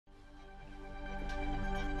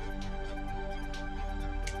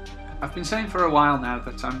I've been saying for a while now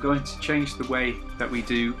that I'm going to change the way that we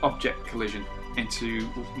do object collision into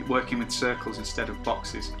working with circles instead of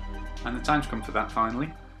boxes, and the time's come for that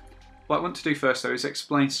finally. What I want to do first though is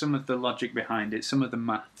explain some of the logic behind it, some of the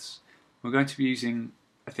maths. We're going to be using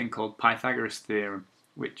a thing called Pythagoras theorem,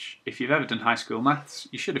 which if you've ever done high school maths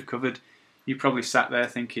you should have covered. You probably sat there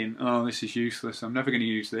thinking, oh, this is useless, I'm never going to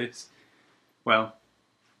use this. Well,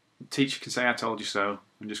 the teacher can say I told you so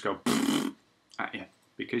and just go at you,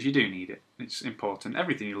 because you do need it. It's important.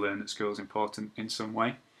 Everything you learn at school is important in some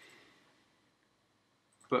way,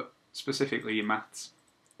 but specifically your maths.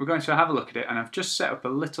 We're going to have a look at it, and I've just set up a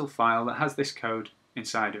little file that has this code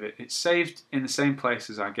inside of it. It's saved in the same place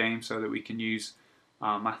as our game so that we can use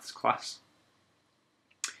our maths class.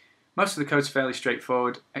 Most of the code's fairly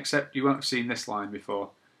straightforward, except you won't have seen this line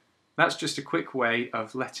before. That's just a quick way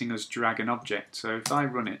of letting us drag an object. So if I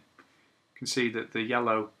run it, you can see that the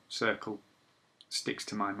yellow circle sticks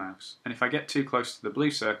to my mouse. And if I get too close to the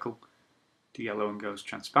blue circle, the yellow one goes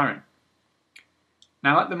transparent.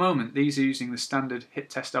 Now at the moment these are using the standard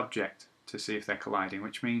hitTestObject to see if they're colliding,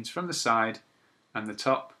 which means from the side and the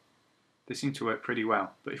top they seem to work pretty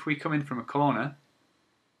well. But if we come in from a corner,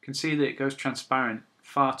 you can see that it goes transparent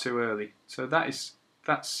far too early. So that's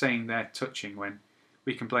saying they're touching when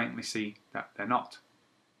we can blatantly see that they're not.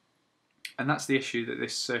 And that's the issue that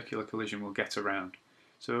this circular collision will get around.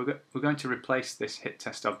 So we're going to replace this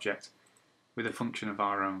hitTestObject with a function of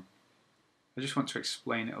our own. I just want to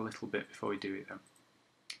explain it a little bit before we do it though.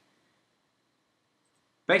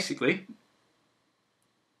 Basically,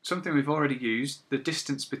 something we've already used, the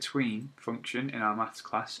distance between function in our maths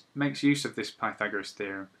class, makes use of this Pythagoras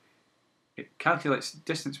theorem. It calculates the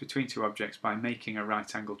distance between two objects by making a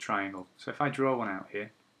right angle triangle. So if I draw one out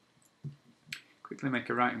here, quickly make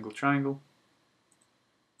a right angle triangle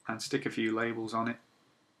and stick a few labels on it.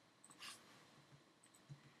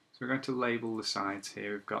 So we're going to label the sides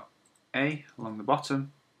here. We've got A along the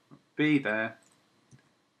bottom, B there,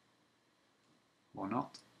 or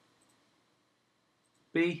not,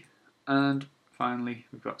 B, and finally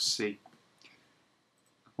we've got C.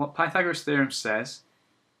 What Pythagoras theorem says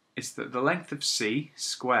is that the length of C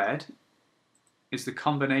squared is the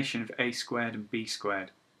combination of A squared and B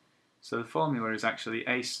squared. So the formula is actually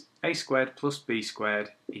A squared plus B squared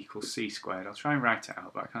equals C squared. I'll try and write it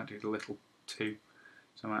out, but I can't do the little 2.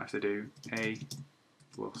 So I might have to do A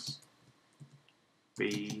plus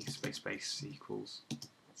B space equals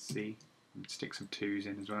C, and stick some 2's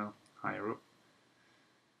in as well, higher up.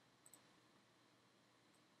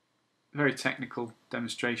 Very technical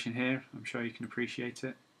demonstration here, I'm sure you can appreciate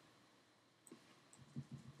it.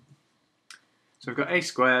 So we've got A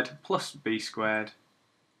squared plus B squared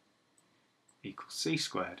equals C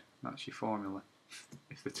squared. That's your formula,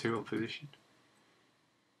 if the 2 are positioned.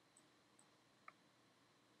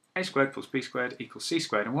 A squared plus B squared equals C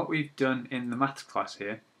squared, and what we've done in the maths class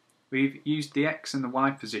here, we've used the X and the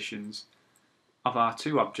Y positions of our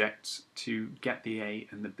two objects to get the A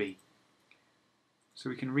and the B. So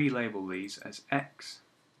we can relabel these as X,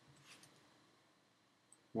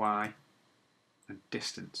 Y, and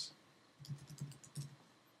distance.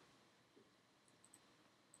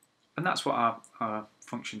 And that's what our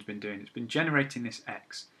function's been doing. It's been generating this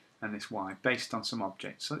X and this Y based on some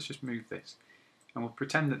objects. So let's just move this. And we'll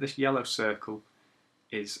pretend that this yellow circle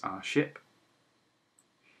is our ship.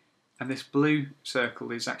 And this blue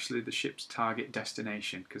circle is actually the ship's target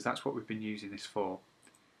destination, because that's what we've been using this for.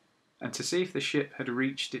 And to see if the ship had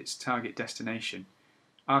reached its target destination,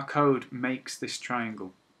 our code makes this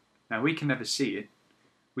triangle. Now we can never see it.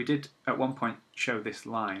 We did at one point show this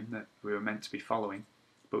line that we were meant to be following,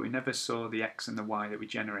 but we never saw the X and the Y that we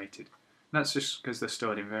generated. And that's just because they're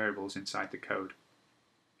stored in variables inside the code.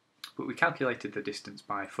 But we calculated the distance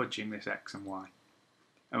by fudging this X and Y.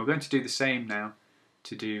 And we're going to do the same now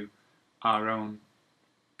to do our own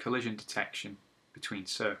collision detection between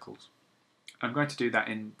circles. I'm going to do that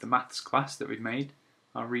in the maths class that we've made,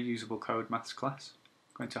 our reusable code maths class.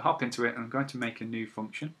 I'm going to hop into it and I'm going to make a new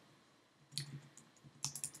function.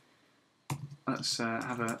 Let's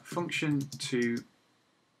have a function to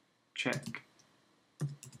check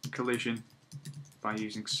collision by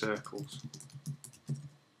using circles.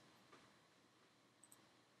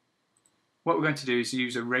 What we're going to do is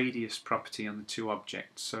use a radius property on the two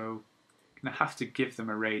objects, so I'm going to have to give them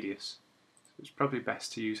a radius. So it's probably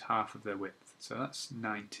best to use half of their width. So that's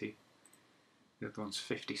 90. The other one's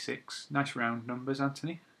 56. Nice round numbers,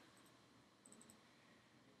 Anthony.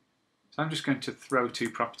 So I'm just going to throw two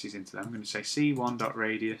properties into them. I'm going to say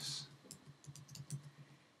c1.radius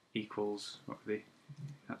equals, what are they?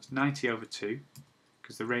 That's 90 over 2,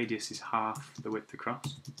 because the radius is half the width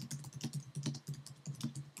across.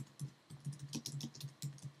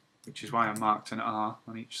 which is why I marked an R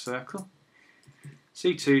on each circle.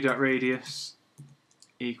 C2.radius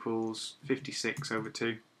equals 56 over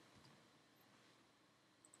 2.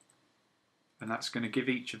 And that's going to give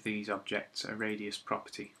each of these objects a radius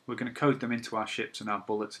property. We're going to code them into our ships and our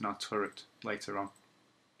bullets and our turret later on.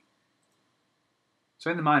 So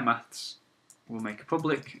in the MyMaths, we'll make a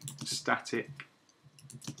public static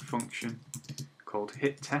function called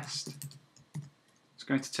hitTest. It's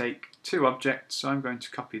going to take two objects, so I'm going to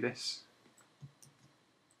copy this.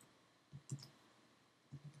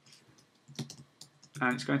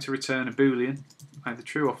 And it's going to return a boolean, either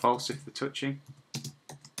true or false if they're touching.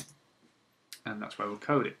 And that's where we'll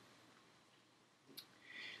code it.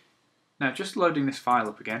 Now, just loading this file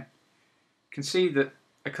up again, you can see that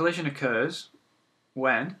a collision occurs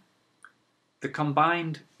when the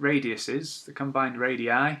combined radiuses, the combined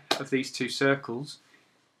radii of these two circles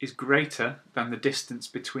is greater than the distance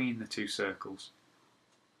between the two circles.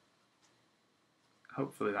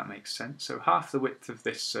 Hopefully that makes sense. So half the width of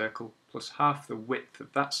this circle plus half the width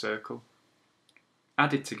of that circle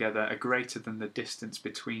added together are greater than the distance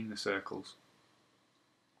between the circles.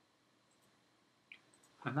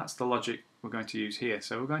 And that's the logic we're going to use here.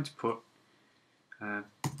 So we're going to put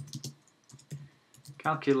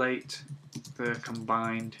calculate the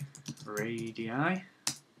combined radii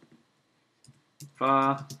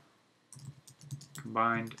var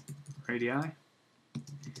combined radii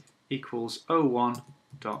equals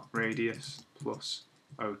 01.radius plus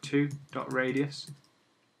 02.radius,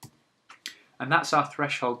 and that's our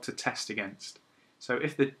threshold to test against. So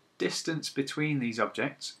if the distance between these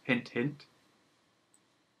objects, hint hint,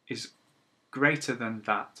 is greater than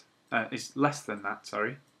that, is less than that,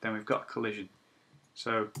 sorry, then we've got a collision.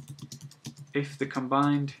 So if the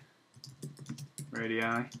combined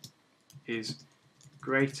radii is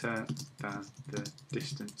greater than the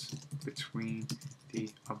distance between the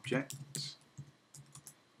objects,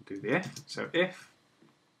 we'll do the if. So if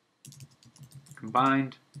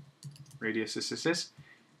combined radius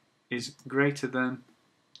is greater than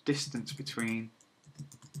distance between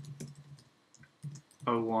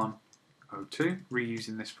 01, 02,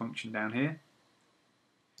 reusing this function down here.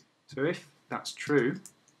 So if that's true,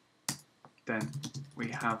 then we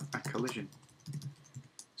have a collision.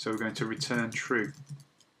 So we're going to return true.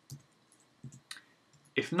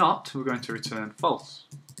 If not, we're going to return false.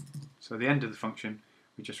 So at the end of the function,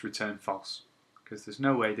 we just return false, because there's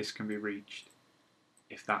no way this can be reached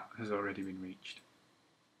if that has already been reached.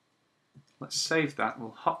 Let's save that. We'll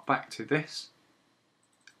hop back to this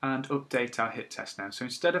and update our hit test now. So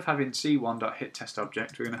instead of having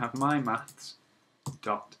c1.hitTestObject, we're going to have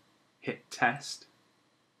mymaths.hitTest,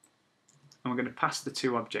 and we're going to pass the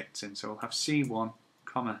two objects in. So we'll have c1,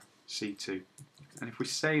 c2. And if we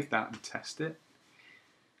save that and test it,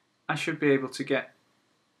 I should be able to get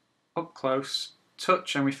up close,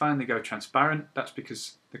 touch, and we finally go transparent. That's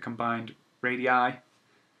because the combined radii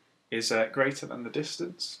is greater than the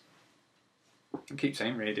distance. I keep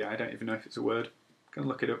saying radii, I don't even know if it's a word. I'm going to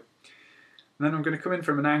look it up. And then I'm going to come in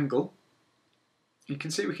from an angle. You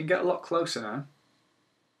can see we can get a lot closer now.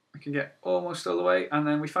 We can get almost all the way, and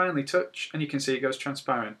then we finally touch, and you can see it goes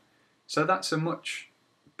transparent. So that's a much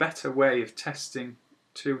better way of testing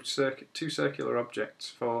two circular objects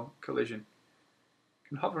for collision. You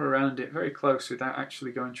can hover around it very close without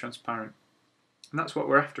actually going transparent. And that's what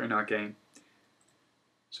we're after in our game.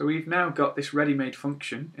 So we've now got this ready-made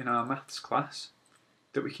function in our maths class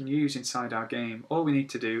that we can use inside our game. All we need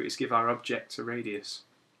to do is give our object a radius.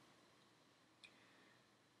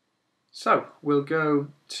 So we'll go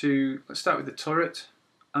to, let's start with the turret.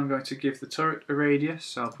 I'm going to give the turret a radius,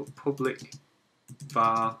 so I'll put public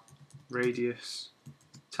var radius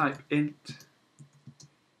type int,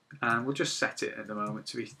 and we'll just set it at the moment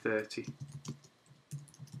to be 30.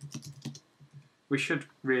 We should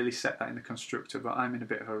really set that in the constructor, but I'm in a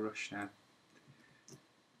bit of a rush now. I'm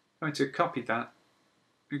going to copy that.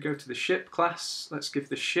 We go to the ship class. Let's give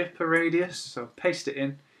the ship a radius, so paste it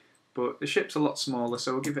in, but the ship's a lot smaller,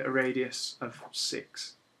 so we'll give it a radius of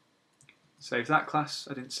 6. Save that class.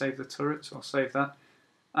 I didn't save the turret, so I'll save that.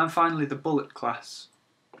 And finally the bullet class.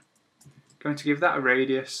 Going to give that a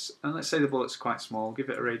radius, and let's say the bullet's quite small, give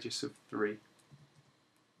it a radius of 3.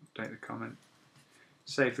 Update the comment.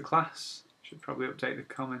 Save the class. Should probably update the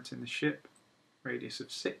comment in the ship. Radius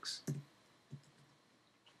of 6.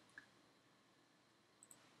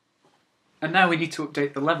 And now we need to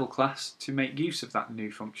update the level class to make use of that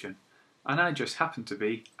new function. And I just happen to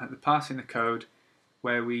be at the part in the code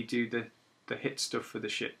where we do the hit stuff for the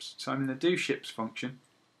ships. So I'm in the do ships function,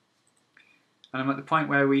 and I'm at the point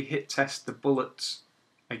where we hit test the bullets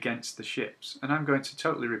against the ships. And I'm going to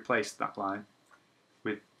totally replace that line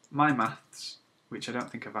with my maths, which I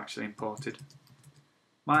don't think I've actually imported.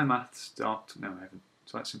 My maths dot, no I haven't.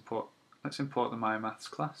 So let's import the my maths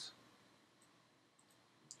class.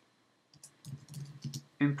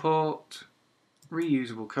 Import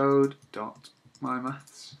reusable code dot my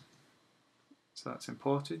maths. So that's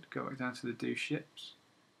imported. Go back down to the do ships.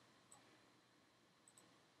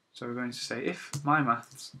 So we're going to say if my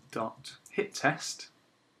maths dot hit test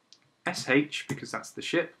sh, because that's the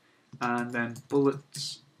ship, and then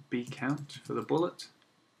bullets b count for the bullet.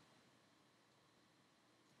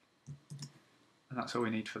 And that's all we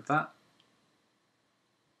need for that.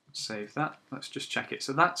 Save that. Let's just check it.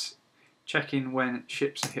 So that's checking when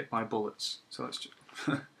ships are hit by bullets. So let's just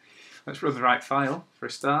let's run the right file for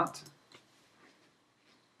a start.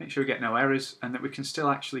 Make sure we get no errors and that we can still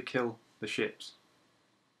actually kill the ships.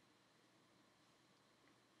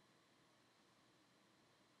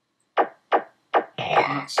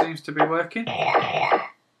 And that seems to be working.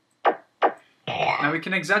 Now we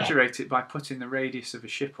can exaggerate it by putting the radius of a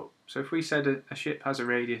ship up. So if we said a ship has a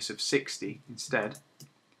radius of 60 instead,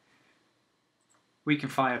 we can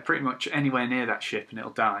fire pretty much anywhere near that ship and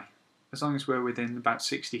it'll die, as long as we're within about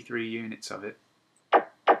 63 units of it. You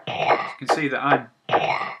can see that I'm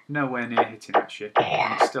nowhere near hitting that ship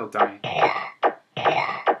and it's still dying.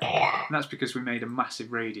 And that's because we made a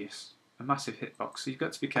massive radius, a massive hitbox, so you've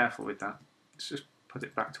got to be careful with that. Let's just put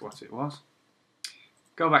it back to what it was.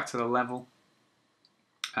 Go back to the level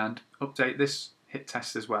and update this hit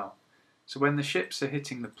test as well. So when the ships are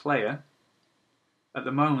hitting the player, at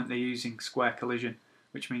the moment they're using square collision,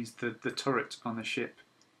 which means the turret on the ship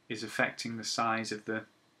is affecting the size of the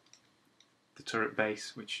turret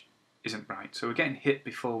base, which isn't right. So we're getting hit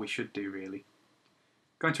before we should do, really.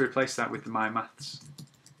 Going to replace that with the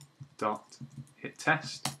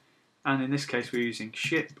mymaths.hitTest, and in this case we're using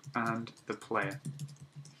ship and the player.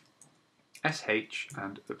 SH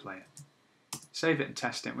and the player. Save it and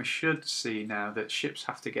test it. We should see now that ships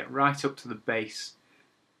have to get right up to the base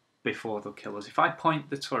before they'll kill us. If I point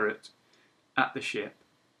the turret at the ship,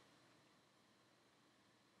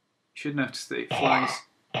 you should notice that it flies.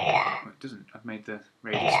 Oh, it doesn't. I've made the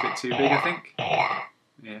radius a bit too big, I think.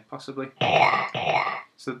 Yeah, possibly.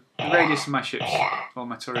 So the radius of my ships, or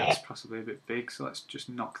my turret's possibly a bit big, so let's just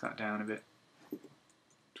knock that down a bit.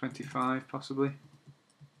 25 possibly.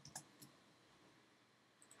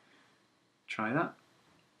 Try that.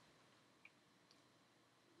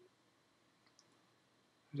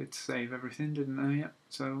 I did save everything, didn't I? Yeah.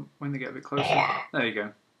 So when they get a bit closer, there you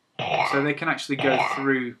go. So they can actually go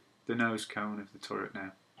through the nose cone of the turret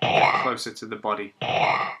now. Get closer to the body.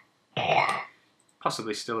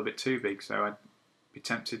 Possibly still a bit too big, so I'd be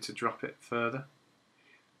tempted to drop it further.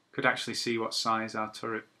 Could actually see what size our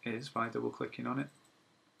turret is by double clicking on it.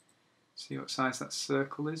 See what size that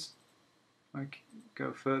circle is. If I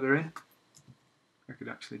go further in, I could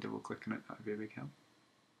actually double click on it, that would be a big help.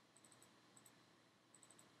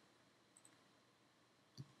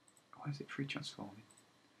 Why is it free transforming?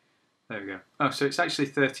 There we go. Oh, so it's actually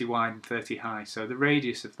 30 wide and 30 high, so the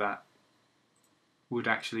radius of that would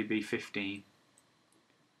actually be 15.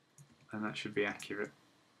 And that should be accurate.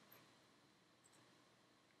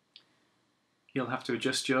 You'll have to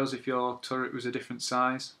adjust yours if your turret was a different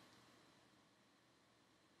size.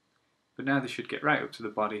 But now they should get right up to the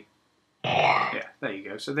body. Yeah, there you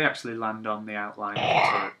go. So they actually land on the outline of the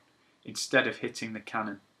turret instead of hitting the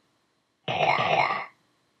cannon.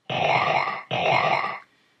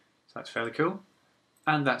 So that's fairly cool.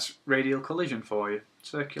 And that's radial collision for you.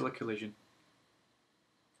 Circular collision.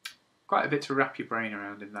 Quite a bit to wrap your brain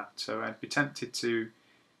around in that. So I'd be tempted to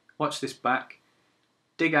watch this back,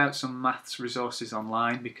 dig out some maths resources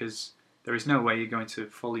online, because there is no way you're going to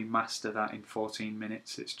fully master that in 14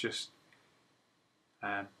 minutes. It's just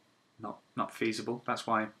not feasible. That's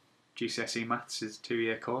why GCSE Maths is a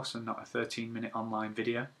 2-year course and not a 13-minute online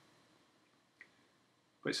video.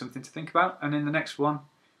 But it's something to think about, and in the next one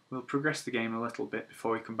we'll progress the game a little bit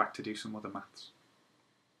before we come back to do some other maths.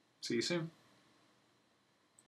 See you soon.